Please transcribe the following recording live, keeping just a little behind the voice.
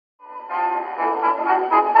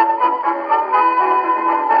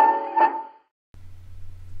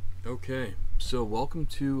Okay, so welcome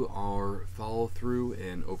to our follow-through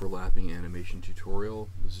and overlapping animation tutorial.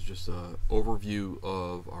 This is just an overview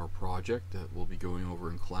of our project that we'll be going over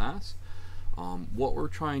in class. What we're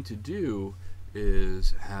trying to do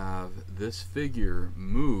is have this figure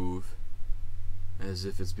move as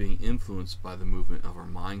if it's being influenced by the movement of our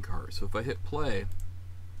minecart. So if I hit play,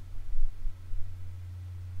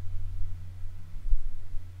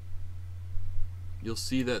 you'll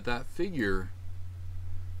see that that figure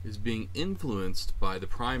is being influenced by the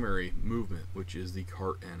primary movement, which is the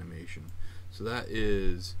cart animation. So that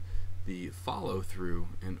is the follow-through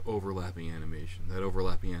and overlapping animation. That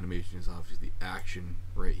overlapping animation is obviously the action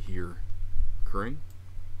right here occurring.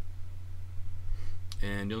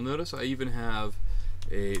 And you'll notice I even have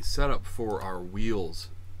a setup for our wheels,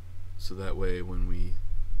 so that way when we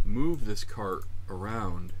move this cart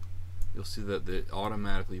around, you'll see that it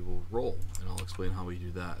automatically will roll, and I'll explain how we do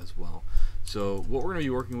that as well. So what we're going to be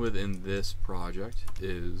working with in this project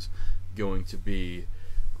is going to be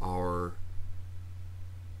our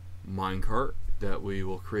minecart that we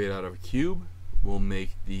will create out of a cube. We'll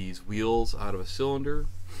make these wheels out of a cylinder,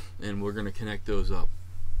 and we're going to connect those up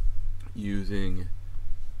using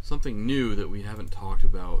something new that we haven't talked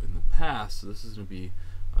about in the past. So this is going to be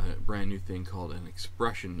a brand new thing called an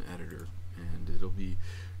expression editor, and it'll be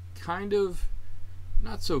kind of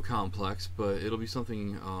not so complex, but it'll be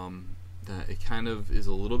something that it kind of is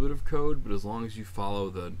a little bit of code, but as long as you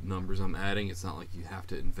follow the numbers I'm adding, it's not like you have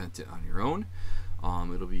to invent it on your own.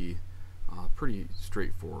 It'll be pretty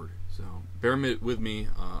straightforward, so bear with me.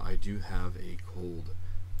 I do have a cold,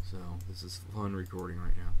 so this is fun recording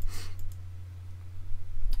right now.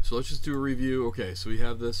 So let's just do a review. Okay, so we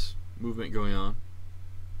have this movement going on.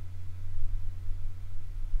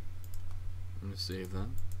 I'm going to save that.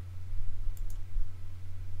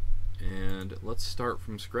 And let's start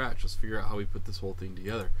from scratch. Let's figure out how we put this whole thing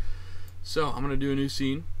together. So I'm going to do a new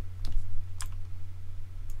scene.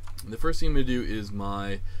 And the first thing I'm going to do is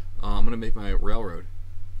I'm going to make my railroad.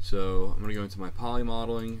 So I'm going to go into my poly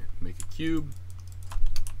modeling, make a cube,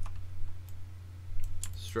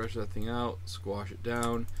 stretch that thing out, squash it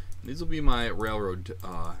down. And these will be my railroad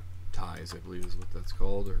ties, I believe is what that's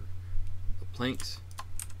called, or the planks.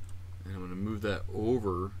 And I'm going to move that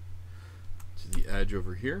over to the edge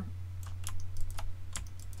over here.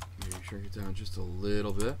 Maybe shrink it down just a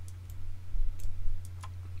little bit.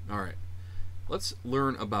 Alright, let's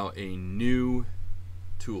learn about a new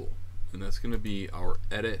tool, and that's going to be our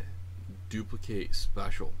Edit Duplicate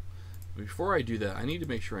Special. Before I do that, I need to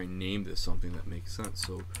make sure I name this something that makes sense.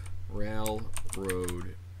 So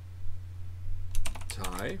railroad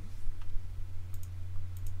tie,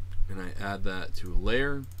 and I add that to a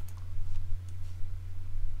layer.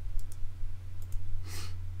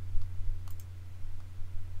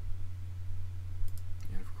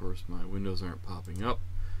 Of course, my windows aren't popping up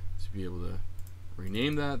to be able to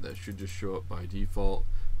rename that. That should just show up by default.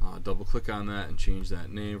 Double click on that and change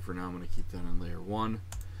that name. For now, I'm going to keep that on layer 1.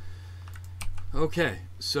 Okay,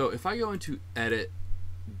 so if I go into Edit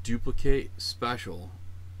Duplicate Special,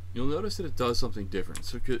 you'll notice that it does something different.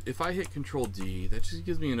 So if I hit Control D, that just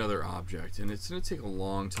gives me another object, and it's going to take a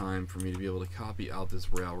long time for me to be able to copy out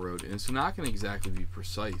this railroad, and it's not going to exactly be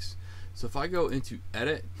precise. So if I go into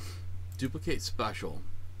Edit Duplicate Special,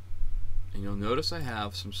 and you'll notice I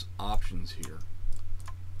have some options here.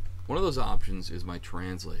 One of those options is my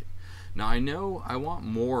translate. Now I know I want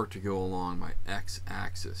more to go along my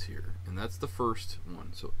x-axis here, and that's the first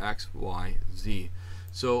one. So X, Y, Z.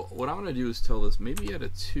 So what I'm going to do is tell this maybe add a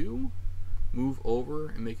 2, move over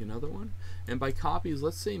and make another one. And by copies,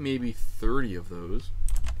 let's say maybe 30 of those.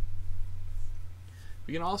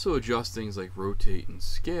 We can also adjust things like rotate and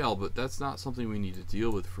scale, but that's not something we need to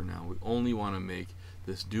deal with for now. We only want to make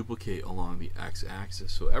this duplicate along the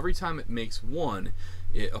x-axis. So every time it makes one,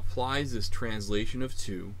 it applies this translation of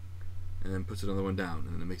 2 and then puts another one down,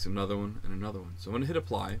 and then it makes another one and another one. So I'm going to hit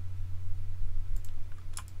apply,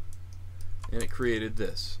 and it created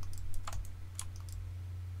this.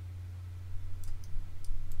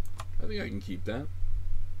 I think I can keep that.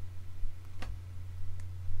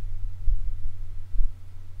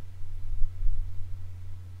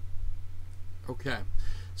 Okay,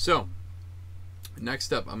 so next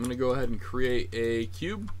step, I'm going to go ahead and create a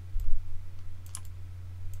cube.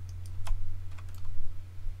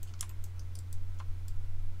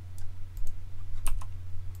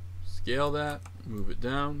 Scale that, move it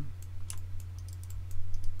down.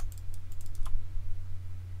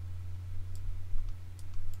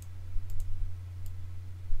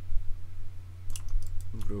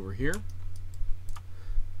 Move it over here.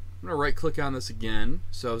 I'm going to right click on this again.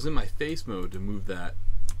 So I was in my face mode to move that,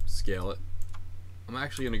 scale it. I'm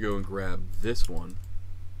actually going to go and grab this one.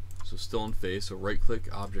 So still in face, so right click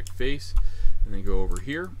object face, and then go over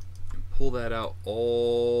here and pull that out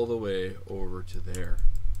all the way over to there.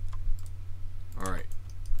 Alright,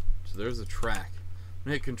 so there's the track. I'm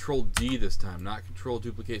going to hit Control D this time, not Control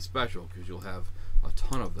Duplicate Special, because you'll have a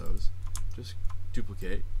ton of those. Just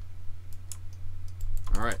duplicate.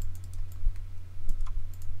 Alright.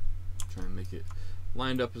 Try and make it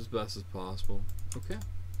lined up as best as possible. Okay.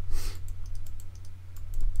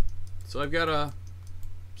 So I've got a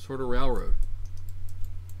sort of railroad.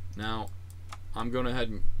 Now I'm going to head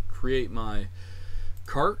and create my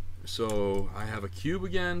cart. So I have a cube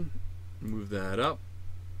again, move that up,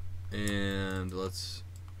 and let's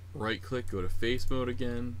right click, go to face mode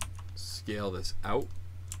again, scale this out,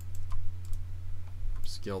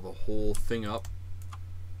 scale the whole thing up,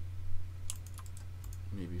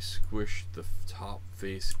 maybe squish the top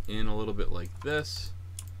face in a little bit like this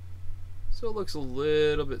so it looks a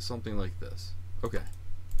little bit something like this. Okay,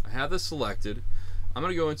 I have this selected. I'm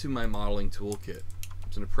going to go into my modeling toolkit. I'm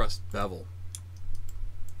going to press bevel.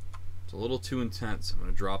 It's a little too intense. I'm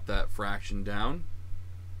going to drop that fraction down.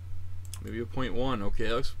 Maybe a 0.1. Okay,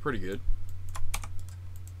 that looks pretty good.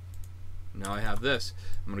 Now I have this.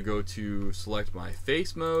 I'm going to go to select my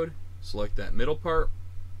face mode, select that middle part,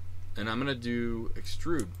 and I'm going to do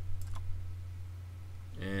extrude.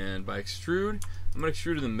 And by extrude, I'm going to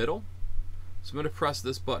extrude in the middle. So I'm going to press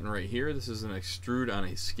this button right here. This is an extrude on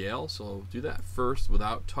a scale, so I'll do that first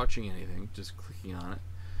without touching anything, just clicking on it.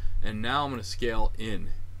 And now I'm going to scale in.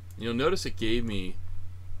 You'll notice it gave me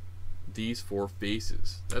these 4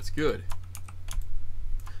 faces. That's good.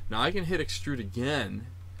 Now I can hit extrude again,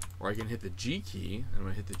 or I can hit the G key. I'm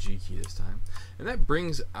going to hit the G key this time, and that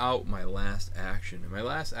brings out my last action. And my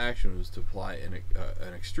last action was to apply an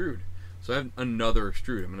extrude. So I have another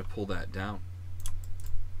extrude. I'm going to pull that down.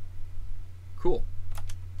 Cool.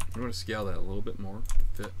 I'm going to scale that a little bit more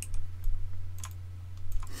to fit.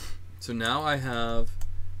 So now I have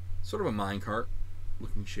sort of a minecart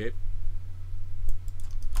looking shape.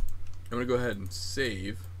 I'm going to go ahead and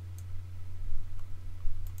save.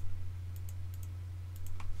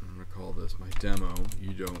 I'm going to call this my demo.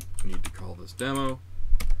 You don't need to call this demo.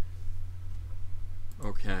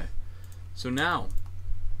 Okay. So now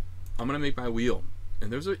I'm going to make my wheel.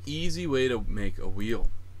 And there's an easy way to make a wheel.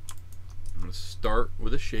 I'm going to start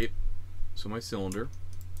with a shape, so my cylinder.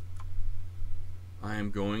 I am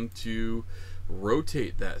going to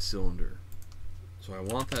rotate that cylinder. So I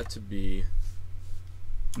want that to be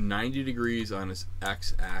 90 degrees on its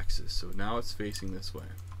x-axis. So now it's facing this way.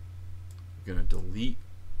 I'm going to delete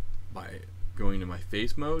by going to my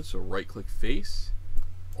face mode, so right click face,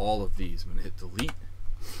 all of these. I'm going to hit delete.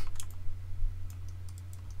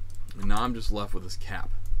 And now I'm just left with this cap.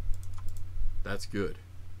 That's good.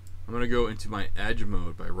 I'm going to go into my edge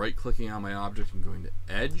mode by right clicking on my object and going to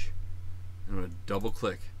edge. And I'm going to double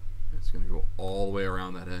click. It's going to go all the way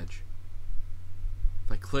around that edge.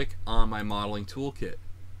 If I click on my modeling toolkit,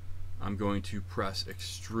 I'm going to press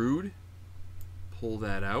extrude, pull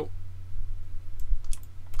that out,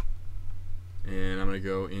 and I'm going to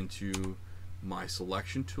go into my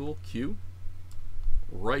selection tool, Q,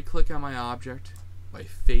 right click on my object by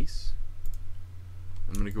face.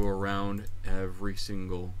 I'm going to go around every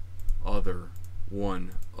single other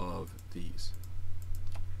one of these.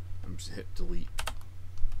 I'm just hit delete.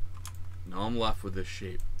 Now I'm left with this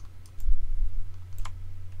shape.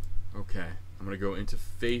 Okay, I'm going to go into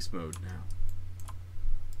face mode now.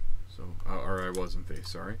 So, or I was in face,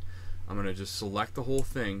 sorry. I'm going to just select the whole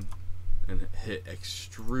thing and hit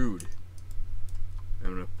extrude.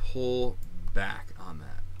 I'm going to pull back on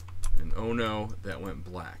that. And oh no, that went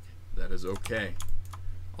black. That is okay.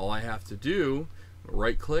 All I have to do,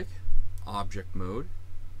 right click, object mode.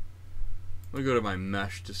 I'm going to go to my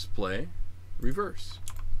mesh display, reverse.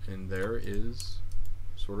 And there is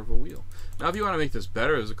sort of a wheel. Now if you want to make this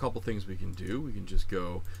better, there's a couple things we can do. We can just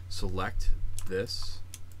go select this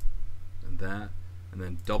and that, and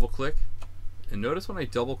then double click. And notice when I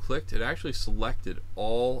double clicked, it actually selected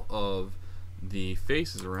all of the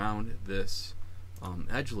faces around this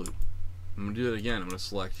edge loop. I'm going to do that again. I'm going to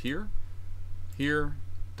select here, here,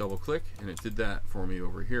 double click, and it did that for me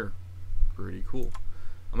over here. Pretty cool.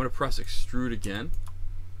 I'm going to press extrude again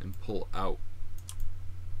and pull out.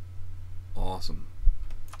 Awesome.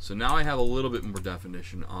 So now I have a little bit more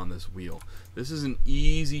definition on this wheel. This is an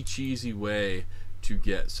easy cheesy way to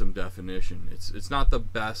get some definition. It's not the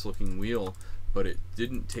best looking wheel, but it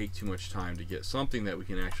didn't take too much time to get something that we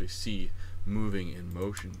can actually see moving in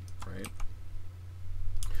motion, right?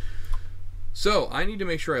 So I need to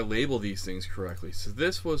make sure I label these things correctly. So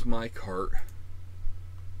this was my cart.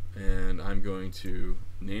 and I'm going to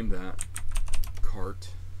name that cart,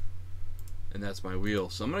 and that's my wheel.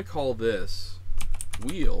 So I'm going to call this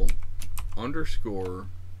wheel underscore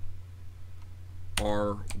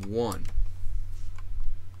R1.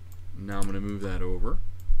 Now I'm going to move that over,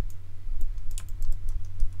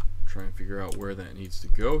 try and figure out where that needs to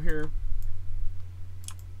go here.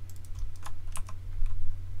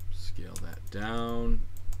 Scale that down.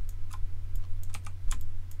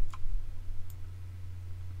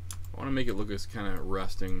 I want to make it look as kind of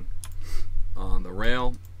resting on the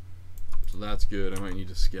rail, so that's good. I might need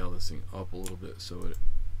to scale this thing up a little bit so it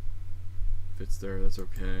fits there. That's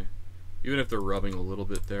okay. Even if they're rubbing a little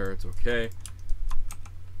bit there, it's okay.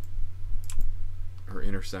 Or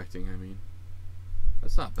intersecting, I mean.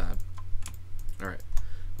 That's not bad. Alright,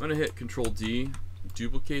 I'm going to hit Control D,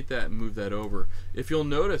 duplicate that and move that over. If you'll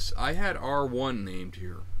notice, I had R1 named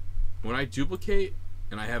here. When I duplicate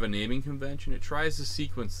and I have a naming convention, it tries to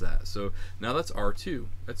sequence that. So now that's R2.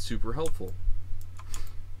 That's super helpful.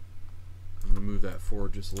 I'm going to move that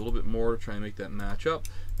forward just a little bit more to try and make that match up.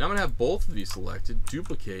 Now I'm going to have both of these selected,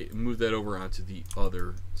 duplicate, and move that over onto the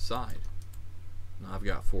other side. Now I've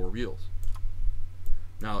got 4 wheels.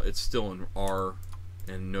 Now it's still in R,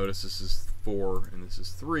 and notice this is 4 and this is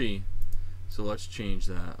 3. So let's change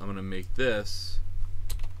that. I'm going to make this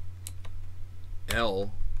L2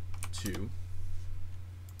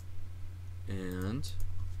 and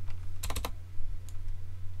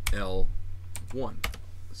L1.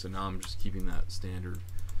 So now I'm just keeping that standard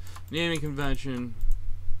naming convention.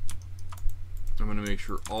 I'm going to make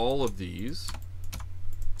sure all of these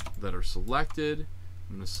that are selected,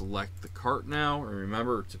 I'm going to select the cart now, and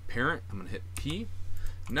remember to parent, I'm going to hit P.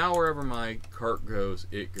 Now wherever my cart goes,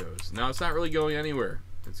 it goes. Now it's not really going anywhere.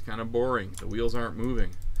 It's kind of boring. The wheels aren't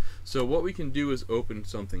moving. So what we can do is open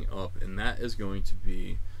something up, and that is going to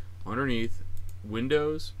be underneath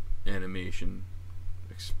Windows, Animation,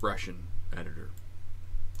 Expression Editor.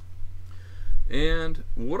 And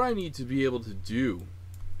what I need to be able to do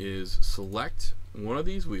is select one of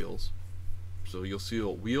these wheels. So you'll see a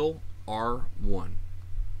wheel R1.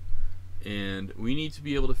 And we need to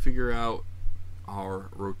be able to figure out our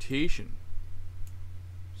rotation.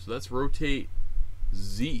 So that's rotate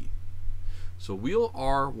Z. So wheel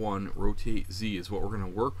R1 rotate Z is what we're going to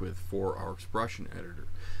work with for our expression editor.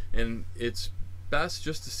 And it's best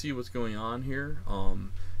just to see what's going on here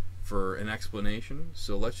for an explanation.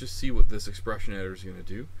 So let's just see what this expression editor is going to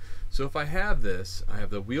do. So if I have this, I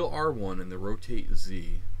have the wheel R1 and the rotate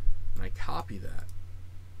Z, and I copy that.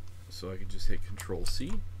 So I can just hit Control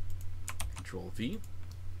C, Control V,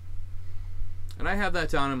 and I have that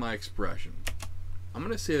down in my expression. I'm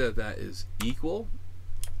going to say that that is equal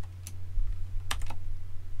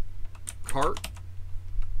cart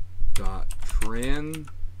dot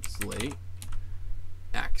translate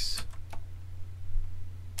x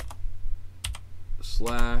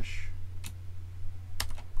slash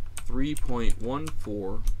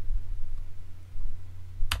 3.14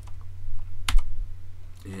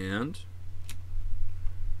 and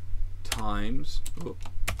times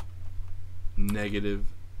negative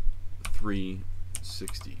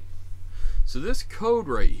 360. So this code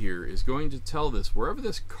right here is going to tell this wherever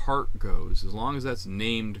this cart goes, as long as that's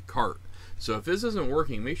named cart. So if this isn't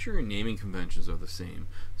working, make sure your naming conventions are the same.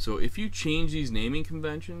 So if you change these naming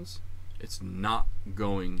conventions, it's not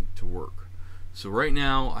going to work. So right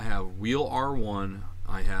now I have wheel R1,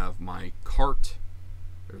 I have my cart,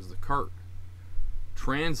 there's the cart,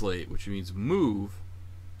 translate, which means move,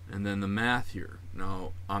 and then the math here.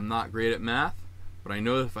 Now I'm not great at math, but I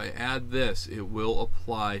know that if I add this, it will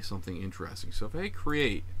apply something interesting. So if I hit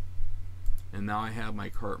create, and now I have my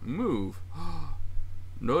cart move,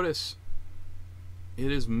 notice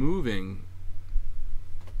it is moving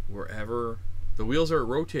wherever, the wheels are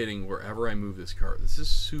rotating wherever I move this cart. This is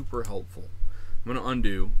super helpful. I'm going to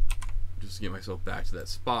undo just to get myself back to that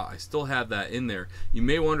spot. I still have that in there. You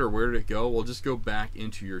may wonder where did it go? Well, just go back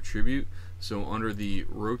into your attribute. So under the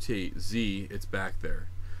rotate Z, it's back there.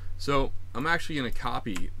 So I'm actually going to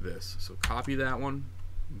copy this. So copy that one,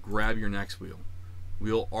 grab your next wheel.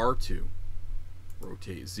 Wheel R2,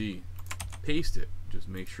 rotate Z, paste it. Just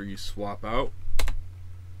make sure you swap out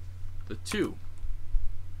the 2.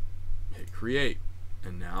 Hit create.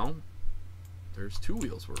 And now there's 2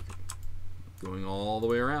 wheels working, going all the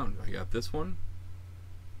way around. I got this one,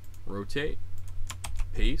 rotate,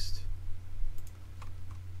 paste.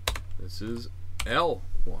 This is L1,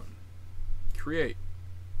 create.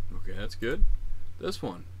 Okay, that's good. This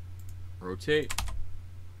one, rotate,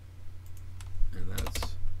 and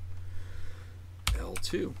that's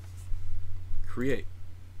L2, create.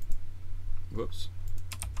 Whoops.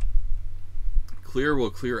 Clear will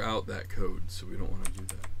clear out that code, so we don't want to do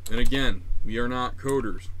that. And again, we are not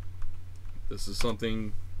coders. This is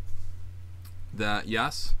something that,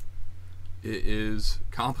 yes, it is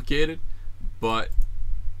complicated, but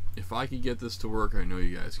if I could get this to work, I know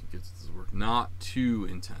you guys can get this to work. Not too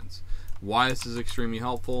intense. Why this is extremely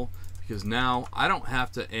helpful, because now I don't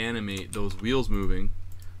have to animate those wheels moving.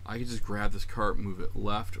 I can just grab this cart, move it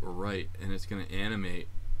left or right, and it's going to animate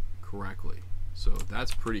correctly. So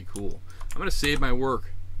that's pretty cool. I'm going to save my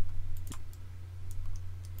work.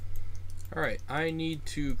 Alright, I need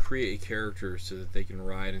to create a character so that they can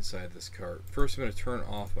ride inside this cart. First, I'm going to turn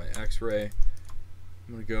off my X-ray.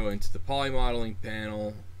 I'm going to go into the poly modeling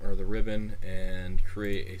panel, or the ribbon, and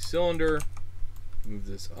create a cylinder. Move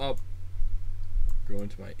this up. Go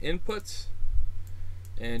into my inputs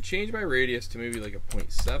and change my radius to maybe like a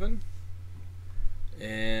 0.7.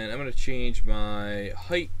 And I'm going to change my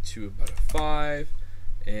height to about a 5.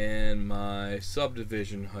 And my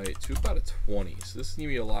subdivision height to about a 20. So this is going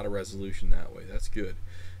to be a lot of resolution that way. That's good.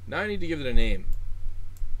 Now I need to give it a name.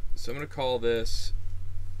 So I'm going to call this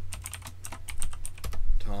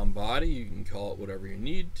Tom Body. You can call it whatever you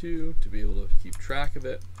need to be able to keep track of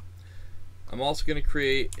it. I'm also going to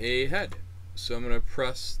create a head. So I'm going to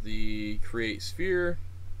press the create sphere,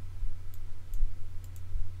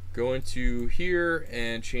 go into here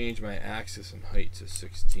and change my axis and height to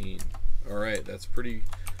 16. Alright, that's pretty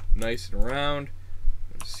nice and round.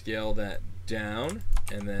 I'm going to scale that down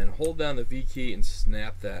and then hold down the V key and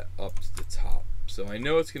snap that up to the top. So I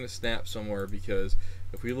know it's going to snap somewhere because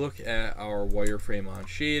if we look at our wireframe on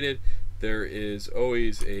shaded, there is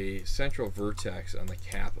always a central vertex on the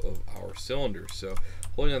cap of our cylinder. So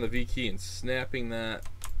holding down the V key and snapping that.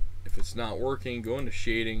 If it's not working, go into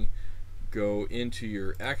shading, go into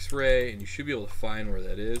your X-ray, and you should be able to find where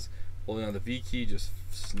that is. Holding down the V key, just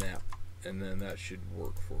snap, and then that should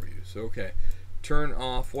work for you. So okay, turn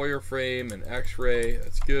off wireframe and X-ray.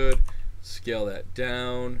 That's good. Scale that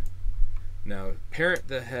down. Now parent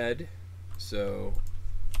the head. So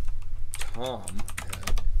Tom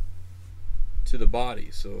head to the body.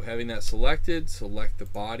 So having that selected, select the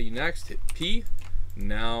body next. Hit P.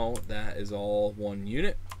 Now that is all one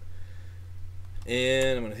unit.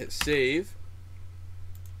 And I'm going to hit save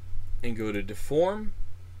and go to deform,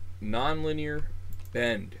 nonlinear,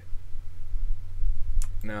 bend.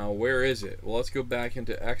 Now where is it? Well, let's go back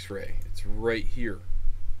into X-ray. It's right here.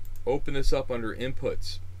 Open this up under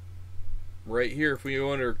inputs. Right here, if we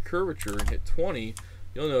go under curvature and hit 20,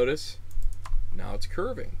 you'll notice now it's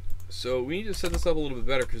curving. So we need to set this up a little bit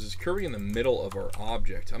better because it's curving in the middle of our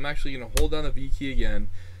object. I'm actually going to hold down the V key again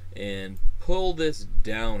and pull this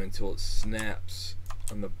down until it snaps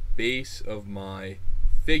on the base of my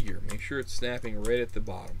figure. Make sure it's snapping right at the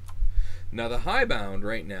bottom. Now the high bound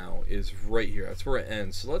right now is right here. That's where it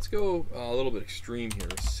ends. So let's go a little bit extreme here,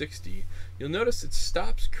 60. You'll notice it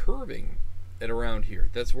stops curving at around here.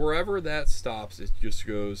 That's wherever that stops, it just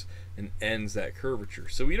goes and ends that curvature.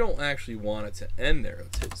 So we don't actually want it to end there.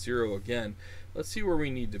 Let's hit 0 again. Let's see where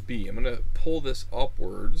we need to be. I'm going to pull this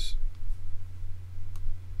upwards,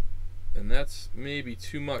 and that's maybe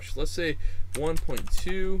too much. Let's say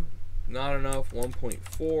 1.2, not enough.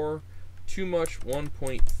 1.4, too much.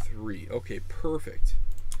 1.3. Okay, perfect.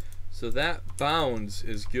 So that bounds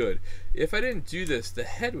is good. If I didn't do this, the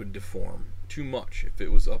head would deform too much if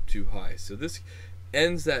it was up too high. So this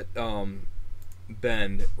ends that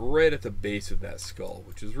bend right at the base of that skull,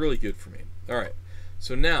 which is really good for me. Alright,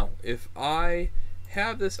 so now if I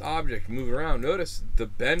have this object move around, notice the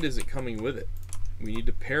bend isn't coming with it. We need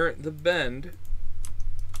to parent the bend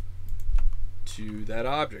to that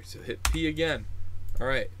object. So hit P again.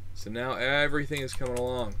 Alright, so now everything is coming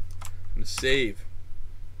along. I'm going to save.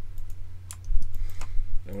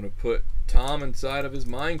 I'm going to put Tom inside of his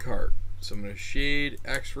minecart. So I'm going to shade,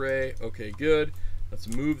 X-ray. Okay, good. Let's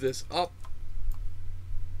move this up.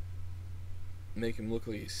 Make him look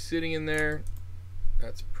like he's sitting in there.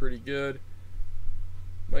 That's pretty good.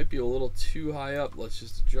 Might be a little too high up. Let's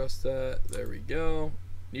just adjust that. There we go.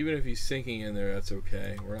 Even if he's sinking in there, that's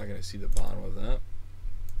okay. We're not going to see the bottom of that.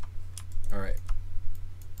 Alright.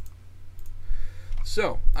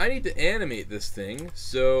 So, I need to animate this thing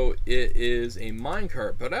so it is a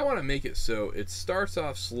minecart, but I want to make it so it starts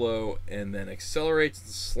off slow and then accelerates and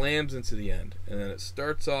slams into the end. And then it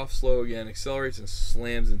starts off slow again, accelerates and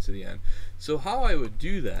slams into the end. So how I would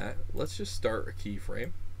do that, let's just start a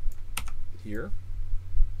keyframe here.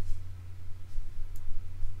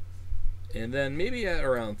 And then maybe at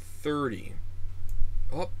around 30.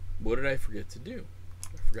 Oh, what did I forget to do?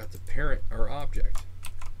 I forgot to parent our object.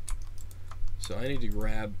 So I need to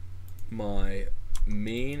grab my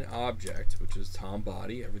main object, which is Tom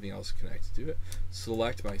body, everything else connected to it,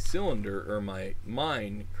 select my cylinder or my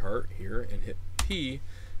mine cart here and hit P,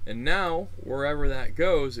 and now wherever that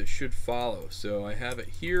goes it should follow. So I have it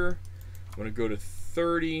here. I'm going to go to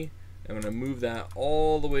 30. I'm going to move that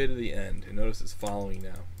all the way to the end, and notice it's following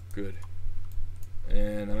now. Good.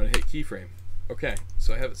 And I'm going to hit keyframe. Okay,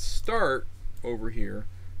 so I have it start over here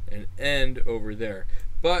and end over there.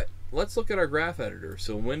 But let's look at our graph editor.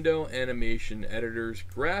 So window, animation, editors,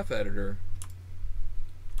 graph editor.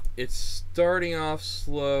 It's starting off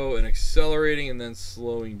slow and accelerating and then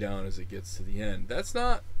slowing down as it gets to the end. That's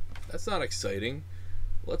not exciting.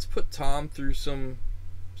 Let's put Tom through some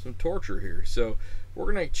torture here. So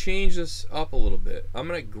we're going to change this up a little bit. I'm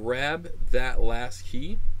going to grab that last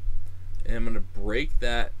key and I'm going to break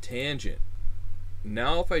that tangent.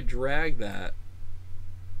 Now if I drag that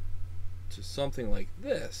to something like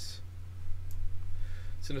this,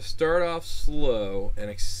 it's going to start off slow and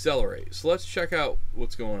accelerate. So let's check out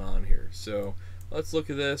what's going on here. So let's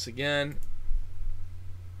look at this again.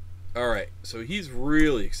 Alright, so he's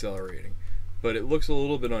really accelerating, but it looks a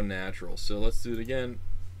little bit unnatural. So let's do it again.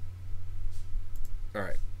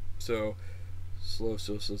 Alright, so slow,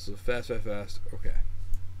 fast. Okay.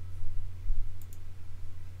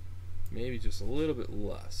 Maybe just a little bit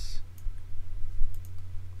less.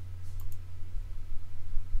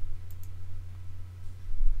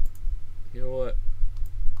 You know what?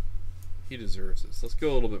 He deserves this. Let's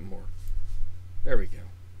go a little bit more. There we go.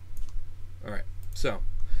 Alright, so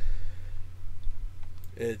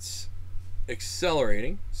it's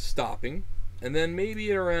accelerating, stopping, and then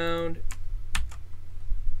maybe at around,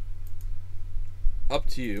 up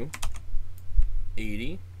to you,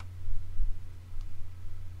 80.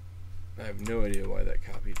 I have no idea why that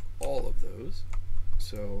copied all of those.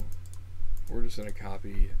 So we're just going to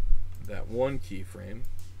copy that one keyframe.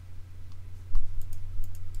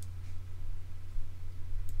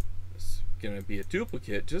 It's going to be a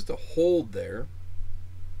duplicate just to hold there.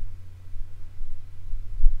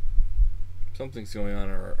 Something's going on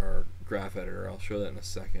in our graph editor. I'll show that in a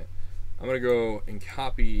second. I'm going to go and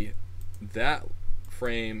copy that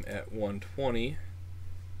frame at 120.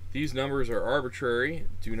 These numbers are arbitrary.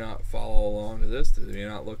 Do not follow along to this. They may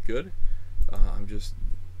not look good. I'm just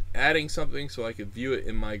adding something so I could view it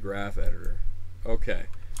in my graph editor. Okay,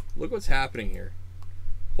 look what's happening here.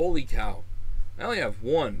 Holy cow. I only have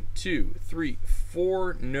 1, 2, 3,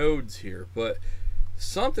 4 nodes here, but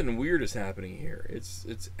something weird is happening here.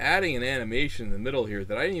 It's adding an animation in the middle here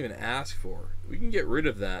that I didn't even ask for. We can get rid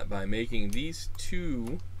of that by making these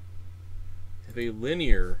two have a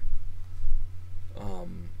linear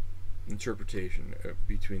interpretation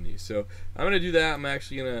between these. So I'm going to do that. I'm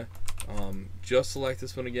actually going to just select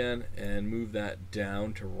this one again and move that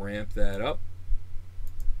down to ramp that up.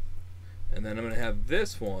 And then I'm going to have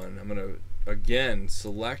this one. I'm going to again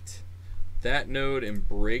select that node and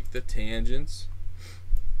break the tangents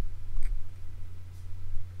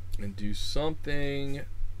and do something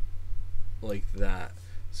like that.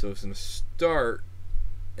 So it's going to start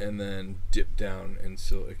and then dip down and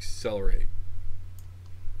so accelerate.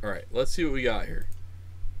 Alright, let's see what we got here.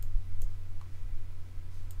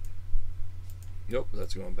 Nope,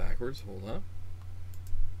 that's going backwards. Hold on.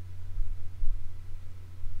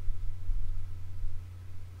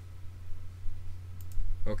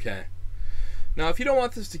 Okay. Now if you don't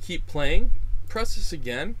want this to keep playing, press this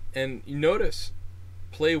again and you notice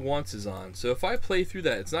play once is on. So if I play through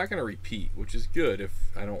that, it's not going to repeat, which is good if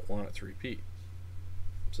I don't want it to repeat.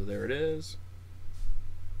 So there it is.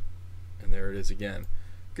 And there it is again.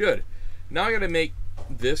 Good. Now I got to make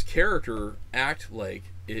this character act like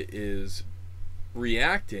it is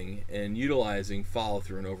reacting and utilizing follow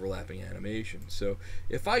through and overlapping animation. So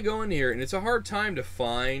if I go in here, and it's a hard time to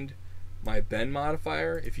find my bend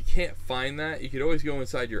modifier, if you can't find that, you could always go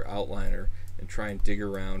inside your outliner and try and dig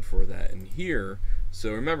around for that in here.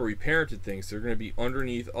 So remember, we parented things, so they're going to be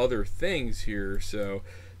underneath other things here. So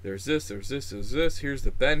there's this, there's this, there's this. Here's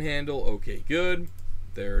the bend handle. Okay, good.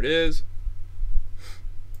 There it is.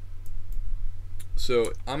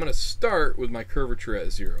 So I'm going to start with my curvature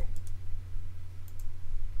at 0.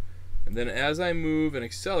 And then as I move and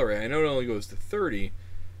accelerate, I know it only goes to 30,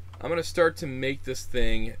 I'm going to start to make this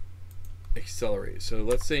thing accelerate. So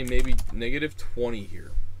let's say maybe -20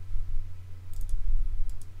 here.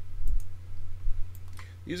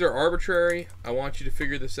 These are arbitrary. I want you to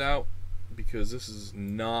figure this out because this is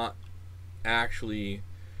not actually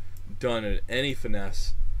done in any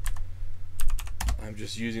finesse. I'm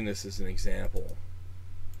just using this as an example,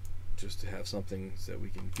 just to have something that we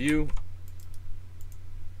can view.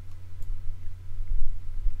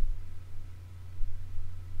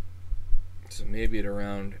 So maybe at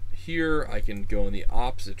around here, I can go in the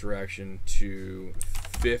opposite direction to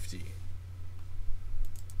 50.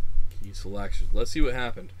 Key selection. Let's see what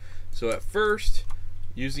happened. So at first,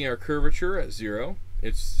 using our curvature at 0,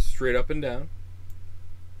 it's straight up and down.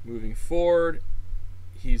 Moving forward,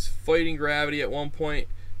 he's fighting gravity at one point.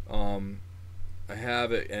 I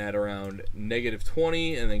have it at around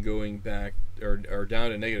 -20 and then going back or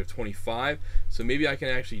down to -25. So maybe I can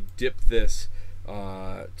actually dip this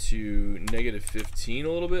to -15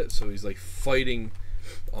 a little bit. So he's like fighting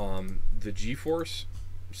the G-force.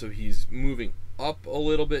 So he's moving up a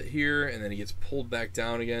little bit here, and then he gets pulled back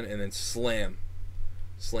down again, and then slam,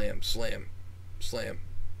 slam, slam, slam.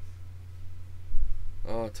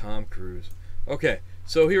 Oh, Tom Cruise. Okay,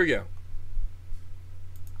 so here we go.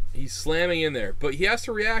 He's slamming in there, but he has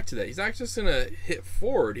to react to that. He's not just gonna hit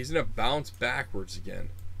forward, he's gonna bounce backwards again.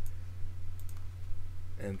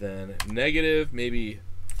 And then negative, maybe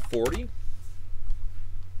 40.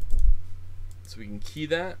 So we can key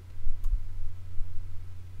that.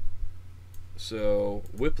 So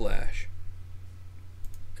Whiplash.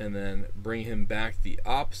 And then bring him back the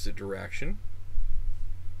opposite direction.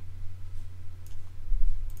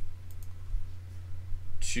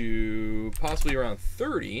 To possibly around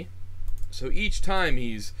 30. So each time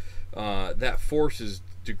he's that force is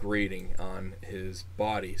degrading on his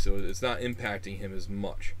body, so it's not impacting him as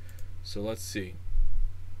much. So let's see.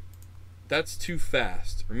 That's too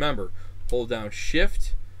fast. Remember, hold down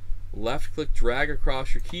Shift, left click, drag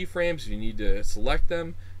across your keyframes if you need to select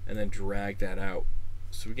them, and then drag that out.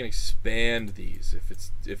 So we can expand these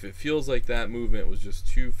if it feels like that movement was just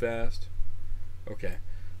too fast. Okay.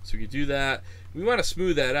 So we can do that. We want to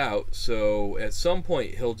smooth that out, so at some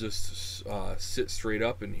point he'll just sit straight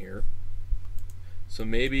up in here. So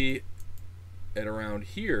maybe at around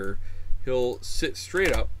here he'll sit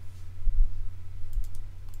straight up,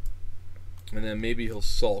 and then maybe he'll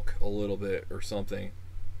sulk a little bit or something.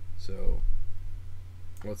 So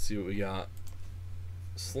let's see what we got.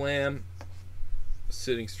 Slam,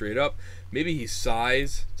 sitting straight up. Maybe he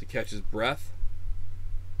sighs to catch his breath,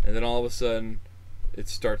 and then all of a sudden it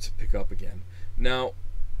starts to pick up again. Now,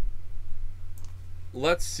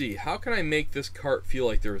 let's see. How can I make this cart feel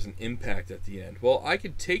like there was an impact at the end? Well, I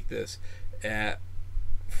could take this at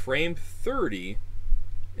frame 30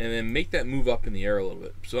 and then make that move up in the air a little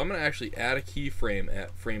bit. So I'm going to actually add a keyframe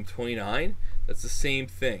at frame 29. That's the same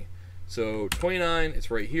thing. So 29, it's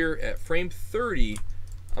right here. At frame 30,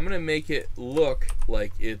 I'm going to make it look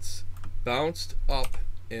like it's bounced up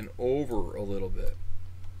and over a little bit,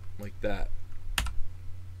 like that.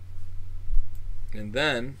 And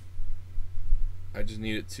then I just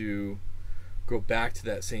need it to go back to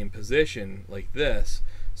that same position like this.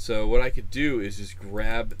 So what I could do is just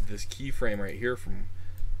grab this keyframe right here from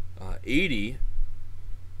 80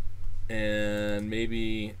 and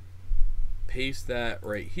maybe paste that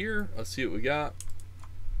right here. Let's see what we got.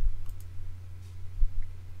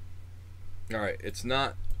 Alright, it's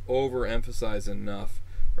not overemphasized enough,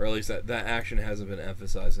 or at least that action hasn't been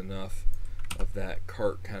emphasized enough of that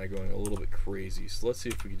cart kind of going a little bit crazy. So let's see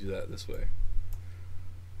if we can do that this way.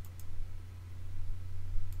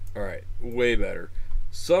 Alright, way better.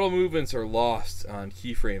 Subtle movements are lost on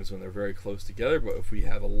keyframes when they're very close together, but if we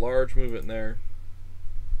have a large movement there,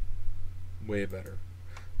 way better.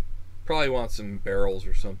 Probably want some barrels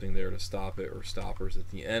or something there to stop it, or stoppers at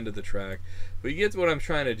the end of the track, but you get what I'm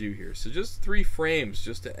trying to do here. So just 3 frames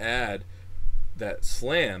just to add that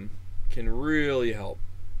slam can really help.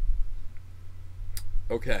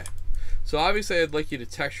 Okay, so obviously I'd like you to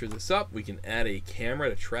texture this up. We can add a camera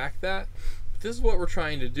to track that. But this is what we're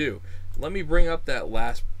trying to do. Let me bring up that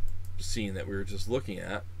last scene that we were just looking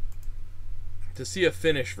at to see a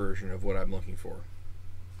finished version of what I'm looking for.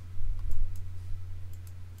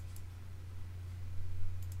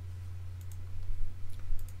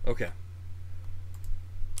 Okay,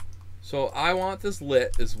 so I want this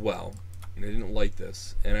lit as well, and I didn't like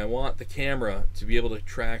this, and I want the camera to be able to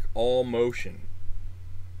track all motion.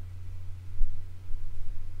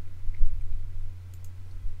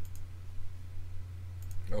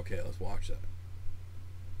 Okay, let's watch that.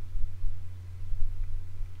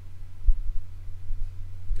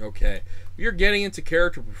 Okay, we are getting into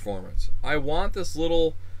character performance. I want this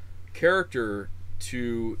little character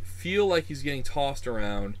to feel like he's getting tossed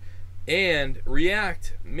around and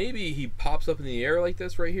react. Maybe he pops up in the air like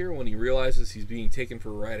this right here when he realizes he's being taken for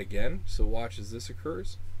a ride again. So watch as this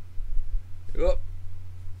occurs. Oh,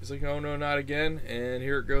 he's like, oh no, not again, and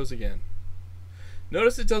here it goes again.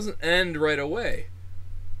 Notice it doesn't end right away.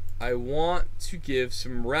 I want to give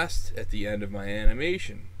some rest at the end of my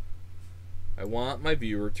animation. I want my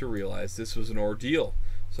viewer to realize this was an ordeal.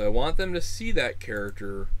 So I want them to see that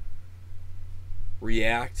character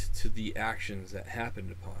react to the actions that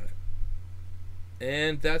happened upon it.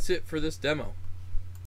 And that's it for this demo.